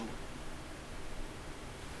 Extremely short.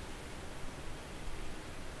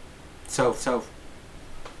 So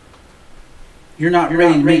you're not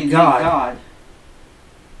ready to meet God.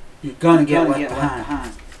 You're going to get left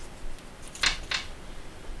behind.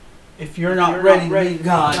 If you're not ready to meet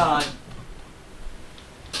God,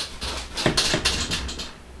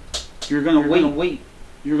 you're going to weep.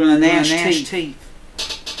 You're going to gnash teeth.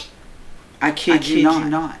 I kid you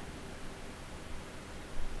not.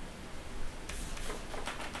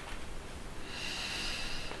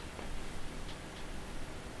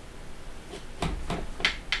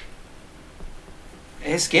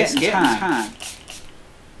 It's getting time.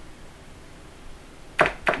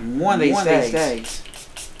 One of these days,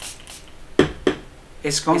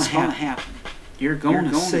 it's going to happen. You're going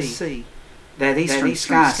to see that eastern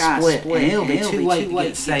sky split, and it'll be too late to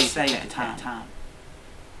get saved at that time.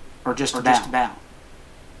 Or just about.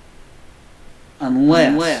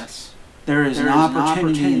 Unless there is an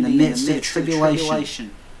opportunity in the midst of the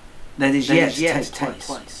tribulation that is yet to take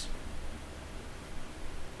place.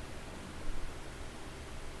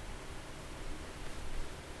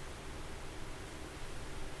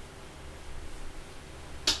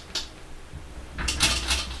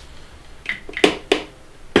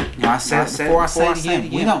 I said it before, I say it again.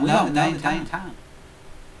 We don't know the day and time.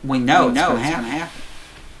 We know it's going to happen.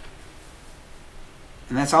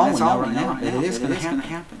 And that's all we know right now. That it is going to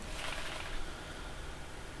happen.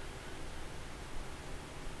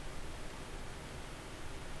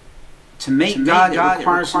 To meet God, it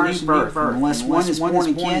requires a new birth. Unless one is born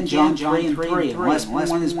again, John 3:3. Unless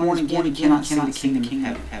one is born again, he cannot see the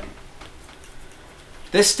kingdom of heaven.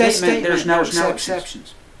 This statement, there's no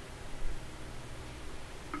exceptions.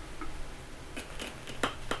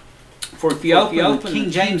 For if you open the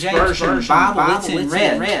King James Version of the Bible, it's in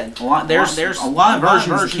red. There's a lot of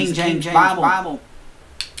versions of the King James Bible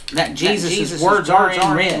that Jesus' words are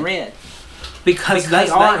in red. Because they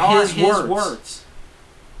are His words.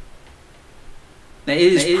 It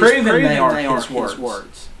is proven they are His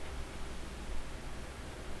words.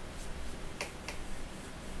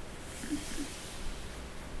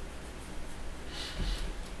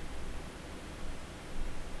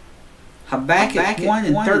 Habakkuk 1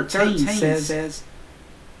 and 13 says,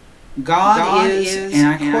 God is, and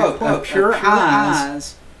I quote, of pure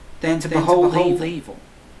eyes than to behold evil,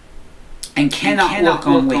 and cannot look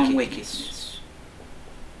on wickedness.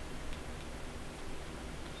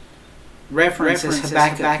 Reference is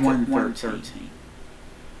Habakkuk 1 and 13.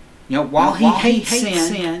 You know, while He hates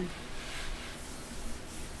sin,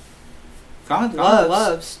 God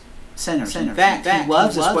loves sinners. In fact, He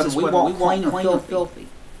loves us whether we walk clean or filthy.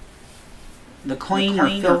 The clean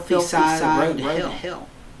or filthy side of the road to hell.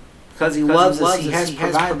 Because He loves us, He has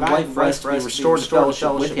provided a way for us to be restored to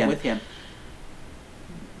fellowship with Him.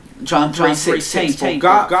 John 3:16.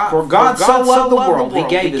 For God so loved the world, He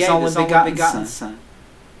gave His only begotten Son,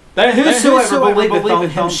 that whosoever believeth on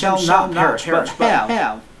Him shall not perish, but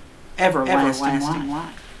have everlasting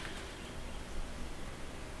life.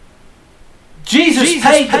 Jesus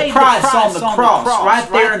paid the price on the cross, right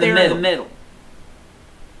there in the middle.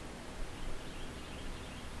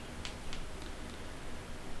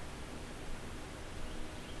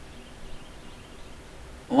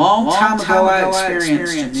 Long time ago, I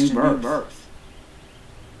experienced a new birth.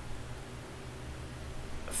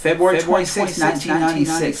 February 26,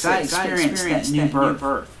 1996, I experienced that new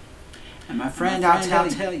birth. And my friend, I'll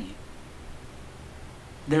tell you,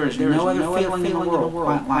 there is no other feeling in the world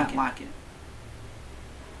quite like it.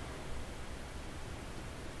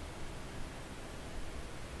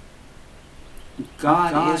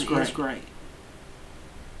 God is great.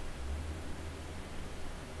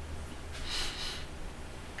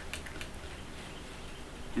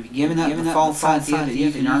 Have you given up the false idea that you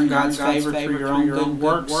can earn God's favor through your own good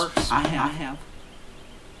works? I have.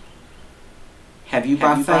 Have you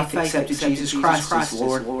by faith accepted Jesus Christ as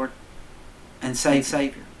Lord and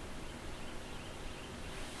Savior?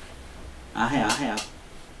 I have.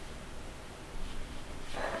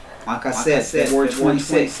 Like I said, February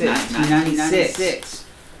 26, 1996,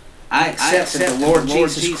 I accepted the Lord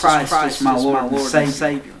Jesus Christ as my Lord and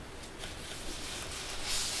Savior.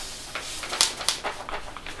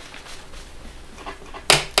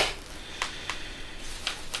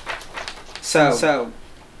 So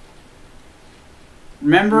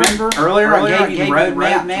remember earlier I gave you the road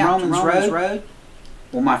map, Romans Road?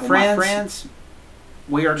 Well, my friends,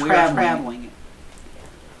 we are traveling it.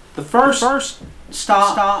 The first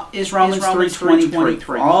stop is Romans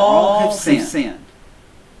 3:23. All have sinned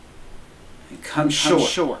and come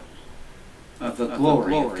short of the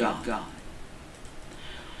glory of God.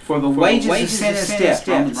 For the wages of sin is death,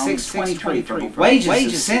 Romans 6:23. For the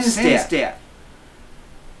wages of sin is death.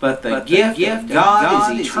 But the gift of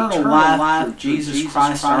God is eternal life through Jesus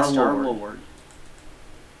Christ our Lord.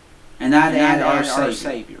 And I'd add our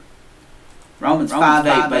Savior. Romans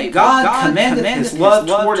 5:8. But God commended His love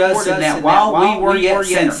toward us in that while we were yet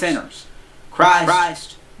sinners,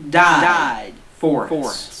 Christ died for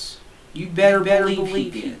us. You better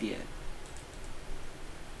believe He did.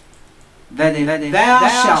 That if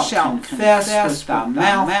thou shalt confess with thy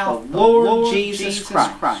mouth the Lord Jesus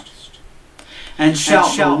Christ, and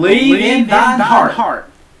shalt believe in thine heart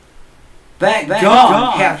that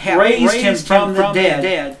God hath raised Him from the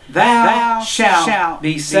dead, thou shalt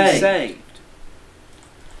be saved.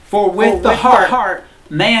 For with the heart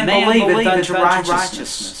man believeth unto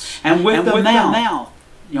righteousness, and with the mouth,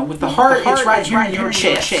 with the heart it's right here in your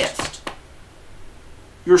chest,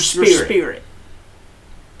 your spirit,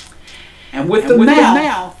 and with the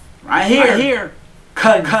mouth right here,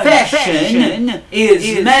 confession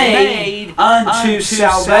is made unto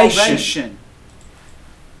salvation.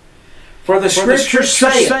 For the Scripture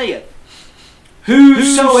saith,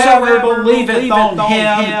 whosoever believeth on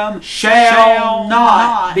Him shall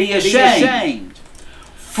not be ashamed.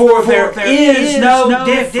 For there is no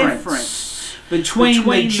difference between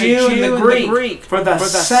the Jew and the Greek. For the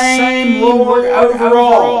same Lord over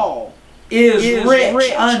all is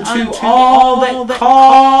rich unto all that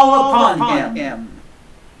call upon Him.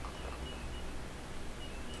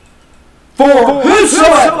 For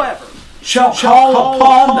whosoever shall call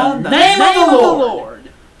upon the name of the Lord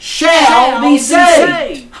shall be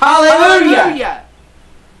saved. Hallelujah.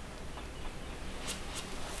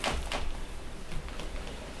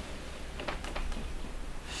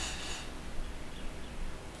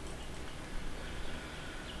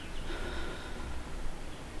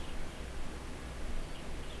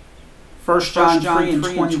 First John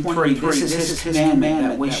 3:23. This is His commandment,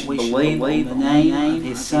 that we should believe in the name of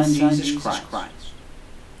His Son Jesus Christ.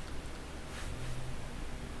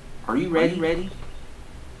 Are you ready?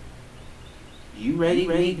 You ready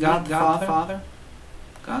to meet God the Father,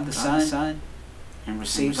 God the Son, and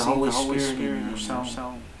receive the Holy Spirit in your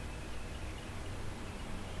soul?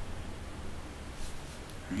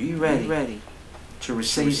 Are you ready to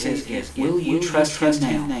receive His gift? Will you trust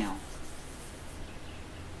Him now?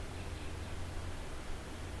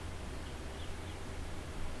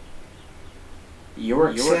 Your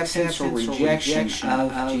acceptance or rejection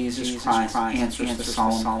of Jesus Christ answers the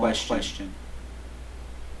solemn question.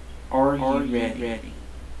 Are you ready?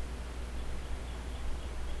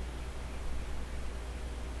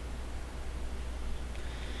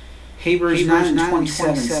 Hebrews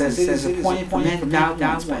 9:27 says, it is appointed for men to die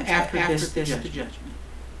once, but after this the judgment.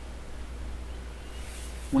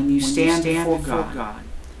 When you stand before God,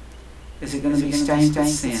 is it going to be stained with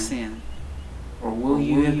sin? Or will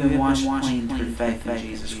you have been washed clean through faith in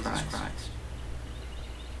Jesus Christ?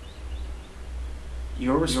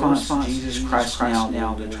 Your response to Jesus Christ now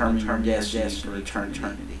will determine your destiny for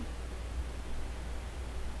eternity.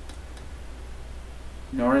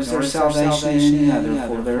 Nor is there salvation in any other,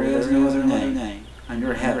 for there is no other name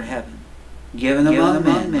under heaven given among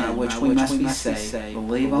men by which we must be saved.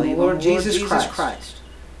 Believe on the Lord Jesus Christ,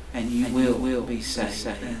 and you will be saved.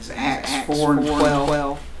 That's Acts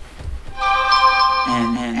 4:12.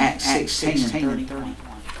 And Acts 16:31.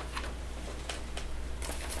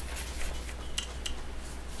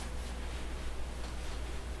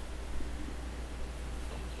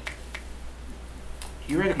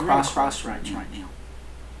 crossroads right now.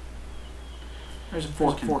 There's a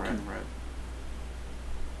fork in the road.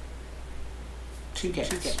 Two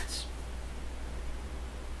gates.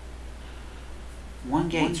 One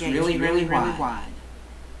gate's really wide.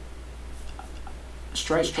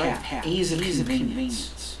 Straight path, ease of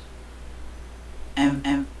convenience.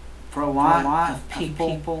 And for a lot of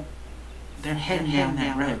people, they're heading down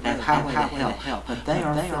that road, that highway to hell, but they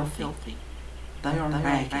are filthy. They are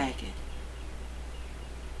ragged.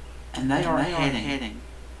 And they are heading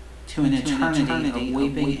to an eternity of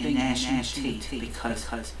weeping and gnashing of teeth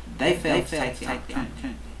because they failed to take the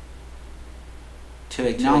opportunity to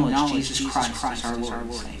acknowledge Jesus Christ as our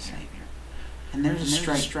Lord and Savior. And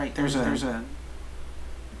there's a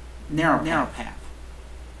narrow path.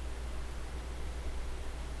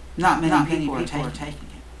 Not many people are taking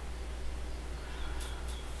it.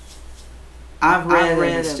 I've read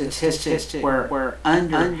a statistic where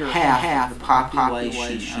under half the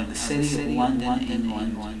population of the city of London,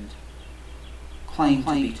 England, claim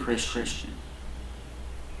to be Christian.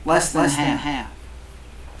 Less than half.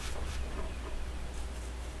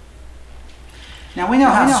 Now we know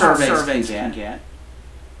how surveys can get.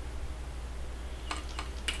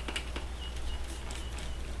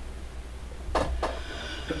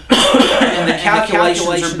 And the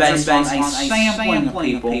calculations are based on a sampling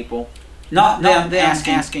of people, not them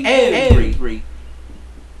asking every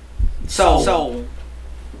soul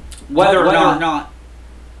whether or not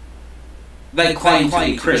they claim to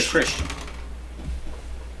be Christian.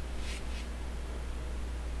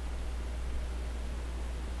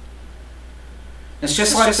 It's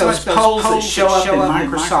just like those polls that show up in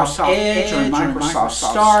Microsoft Edge or Microsoft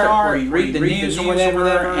Start, where you read the news or whatever,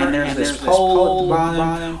 and there's this poll at the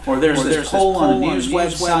bottom, or there's this poll on a news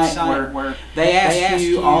website where they ask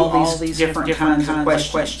you all these different kinds of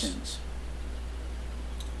questions.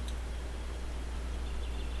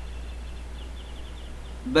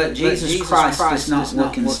 But Jesus Christ does not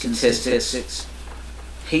look in statistics.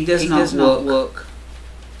 He does not look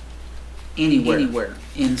anywhere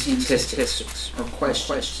in statistics or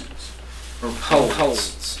questions or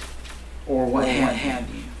polls or what have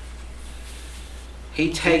you.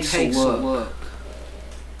 He takes a look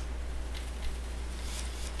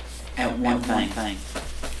at one thing: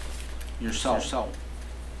 your soul.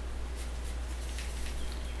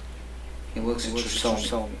 He looks at your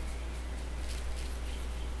soul.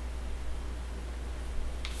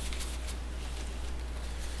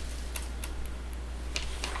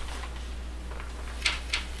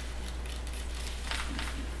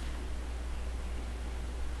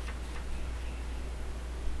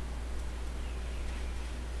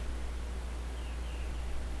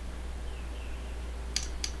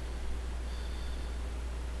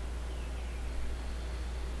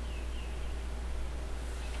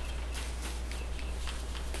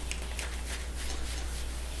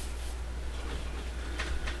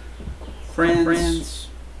 Friends,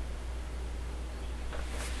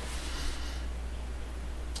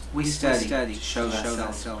 we study to show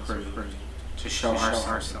ourselves approved, to show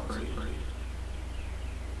ourselves approved.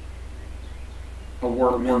 A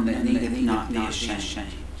workman that needeth not be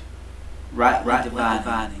ashamed, rightly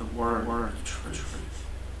dividing the word of truth.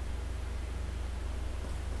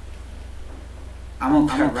 I'm going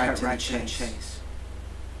to cut right to the chase.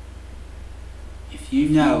 If you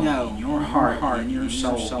know in your heart, in your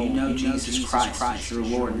soul, you know Jesus Christ is your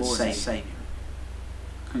Lord and Savior,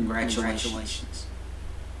 congratulations.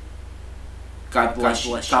 God bless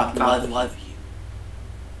you. God love you.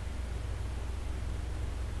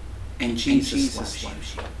 And Jesus loves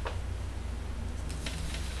you.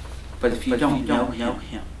 But if you don't know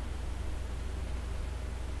Him,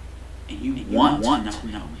 and you want to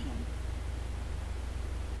know Him,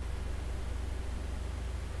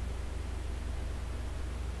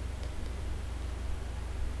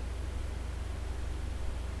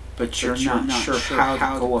 but you're not sure how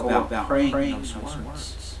to go about praying those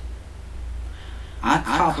words. I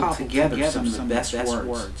cobbled together some of the best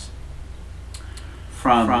words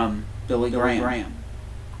from Billy Graham,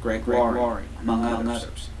 Greg Laurie, among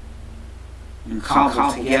others, and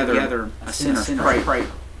cobbled together a sinner's prayer.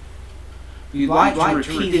 You'd like to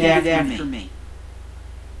repeat it after me,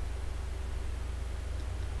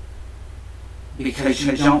 because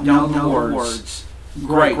you don't know the words.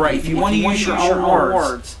 Great. If you want to use your own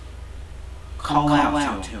words, call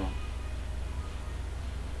out to Him.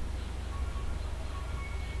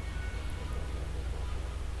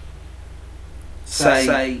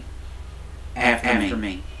 Say after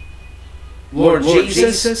me. Lord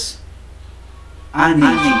Jesus, I need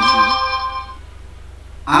you.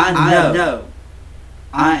 I know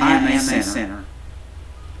I am a sinner.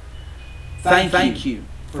 Thank you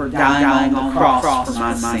for dying on the cross for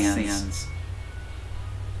my sins.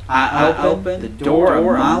 I open the door of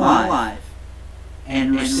my life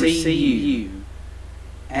and receive you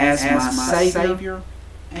as my Savior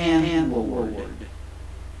and Lord.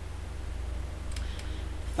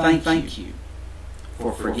 Thank you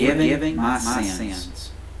for forgiving my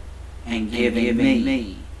sins and giving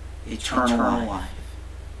me eternal life.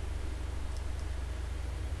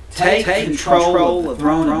 Take control of the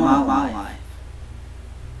throne of my life.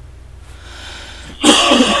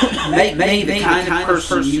 Make me the kind of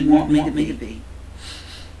person you want me to be.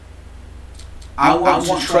 I want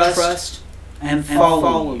to trust and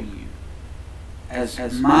follow you as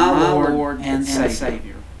my Lord and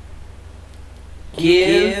Savior.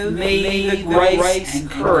 Give me the grace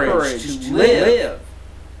and courage to live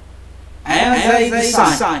as a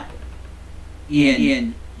disciple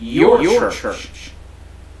in your church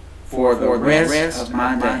for the rest of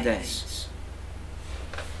my days.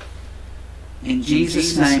 In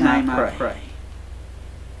Jesus' name I pray.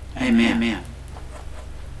 Amen.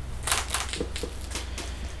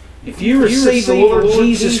 If you receive the Lord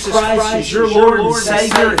Jesus Christ as your Lord and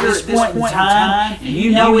Savior at this point in time, and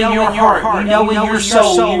you know in your heart, you know in your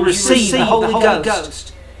soul, you receive the Holy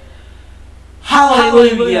Ghost.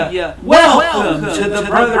 Hallelujah! Welcome to the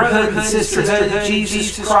brotherhood and sisterhood of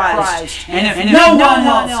Jesus Christ. And if no one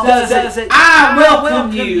else does it, I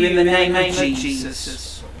welcome you in the name of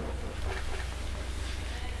Jesus.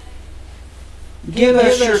 Give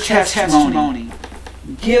us your testimony.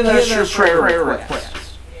 Give us your prayer request.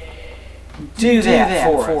 Do that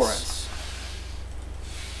for us.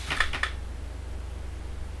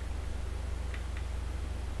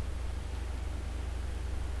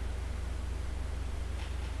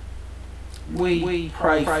 We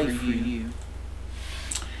pray for you.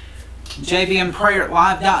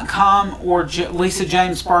 JBMPrayerLive.com or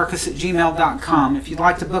LisaJamesBarkus@gmail.com. If you'd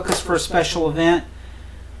like to book us for a special event,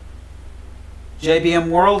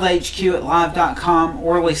 JBMWorldHQ@live.com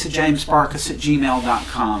or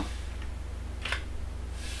LisaJamesBarkus@gmail.com.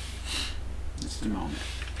 Just a moment.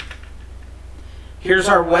 Here's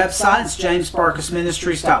our website. It's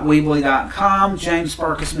JamesBarkusMinistries.weebly.com,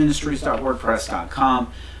 JamesBarkusMinistries.wordpress.com,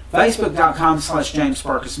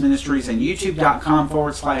 Facebook.com/JamesBarkusMinistries, and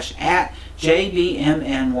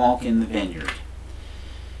YouTube.com/@JBMN Walk in the Vineyard.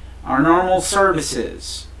 Our normal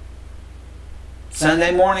services: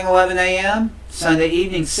 Sunday morning 11 a.m., Sunday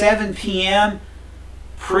evening 7 p.m.,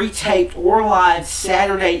 pre-taped or live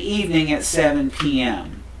Saturday evening at 7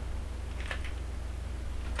 p.m.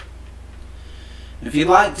 If you'd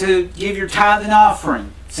like to give your tithe and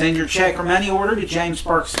offering, send your check or money order to James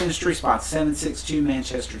Barkus Ministries, Box 762,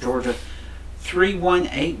 Manchester, Georgia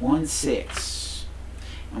 31816.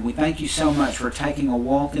 And we thank you so much for taking a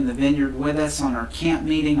walk in the vineyard with us on our camp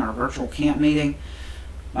meeting, our virtual camp meeting.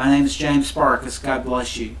 My name is James Barkus. God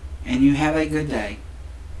bless you. And you have a good day.